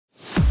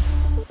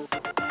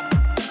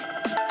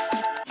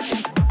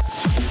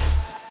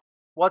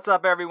What's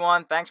up,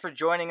 everyone? Thanks for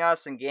joining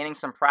us and gaining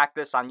some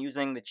practice on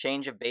using the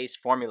change of base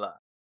formula.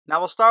 Now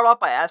we'll start off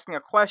by asking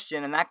a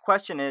question, and that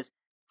question is,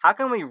 how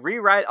can we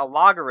rewrite a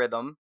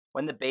logarithm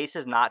when the base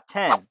is not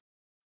 10?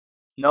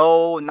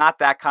 No, not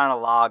that kind of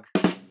log.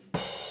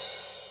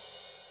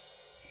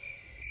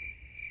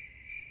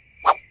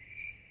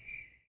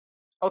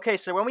 Okay,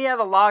 so when we have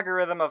a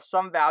logarithm of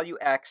some value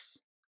x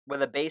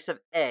with a base of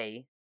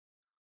a,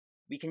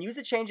 we can use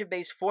the change of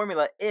base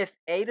formula if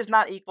a does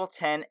not equal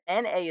 10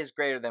 and a is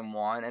greater than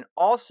 1, and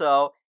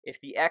also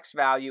if the x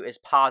value is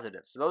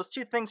positive. So those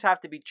two things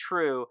have to be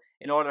true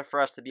in order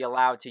for us to be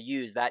allowed to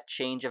use that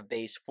change of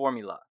base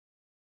formula,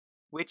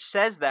 which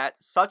says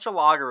that such a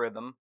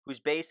logarithm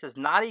whose base does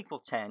not equal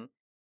 10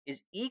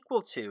 is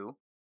equal to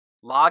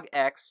log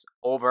x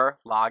over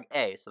log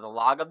a. So the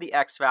log of the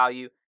x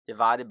value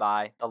divided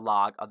by the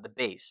log of the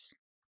base.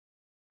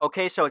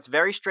 Okay, so it's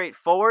very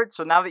straightforward.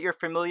 So now that you're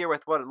familiar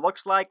with what it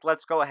looks like,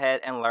 let's go ahead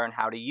and learn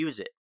how to use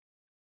it.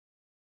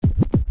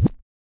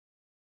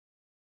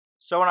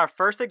 So in our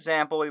first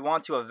example, we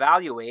want to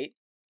evaluate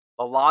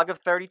the log of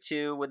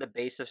 32 with a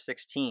base of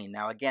 16.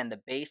 Now again,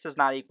 the base does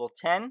not equal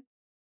 10,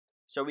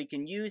 so we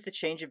can use the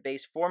change of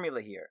base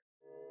formula here.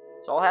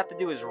 So all I have to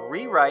do is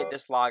rewrite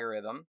this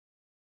logarithm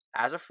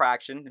as a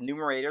fraction. The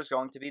numerator is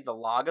going to be the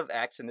log of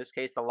x, in this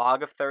case the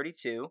log of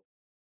 32,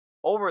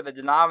 over the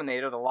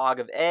denominator, the log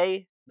of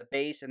a, the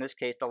base, in this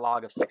case the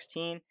log of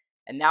 16.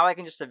 And now I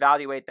can just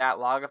evaluate that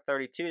log of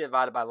 32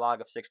 divided by log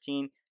of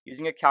 16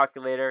 using a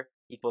calculator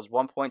equals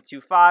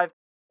 1.25,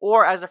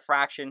 or as a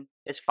fraction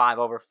is 5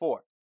 over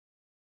 4.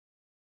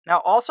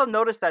 Now also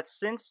notice that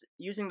since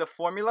using the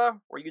formula,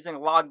 we're using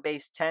log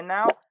base 10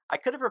 now, I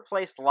could have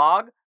replaced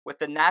log with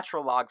the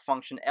natural log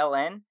function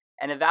ln,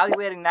 and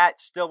evaluating that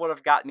still would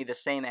have gotten me the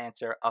same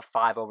answer of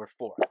 5 over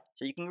 4.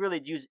 So you can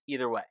really use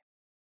either way.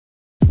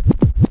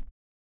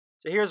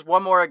 So here's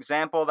one more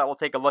example that we'll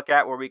take a look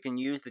at where we can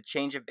use the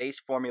change of base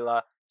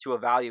formula to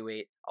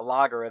evaluate a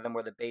logarithm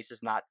where the base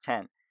is not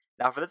 10.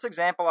 Now for this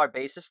example, our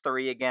base is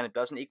 3. Again, it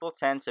doesn't equal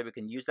 10, so we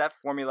can use that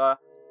formula.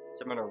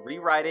 So I'm going to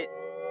rewrite it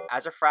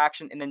as a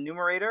fraction in the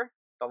numerator,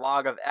 the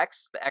log of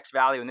x. The x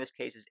value in this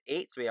case is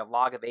 8, so we have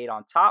log of 8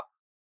 on top.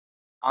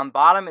 On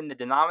bottom in the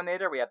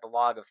denominator, we have the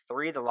log of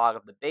 3, the log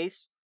of the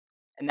base.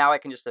 And now I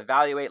can just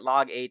evaluate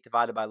log 8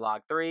 divided by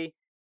log 3,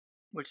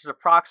 which is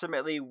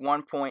approximately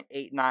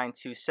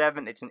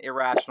 1.8927. It's an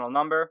irrational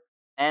number.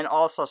 And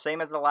also,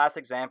 same as the last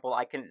example,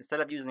 I can, instead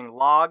of using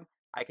log,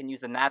 I can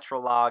use the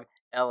natural log,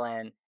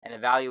 ln, and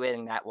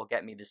evaluating that will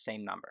get me the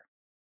same number.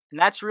 And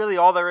that's really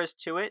all there is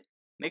to it.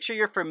 Make sure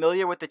you're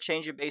familiar with the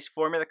change of base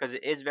formula because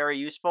it is very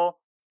useful.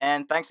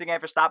 And thanks again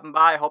for stopping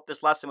by. I hope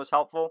this lesson was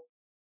helpful.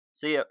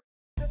 See ya.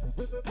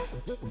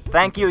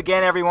 Thank you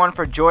again, everyone,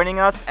 for joining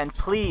us. And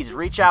please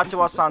reach out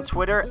to us on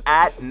Twitter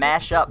at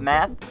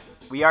MashupMath.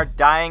 We are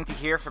dying to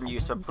hear from you,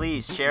 so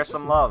please share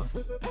some love.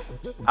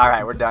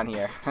 Alright, we're done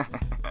here.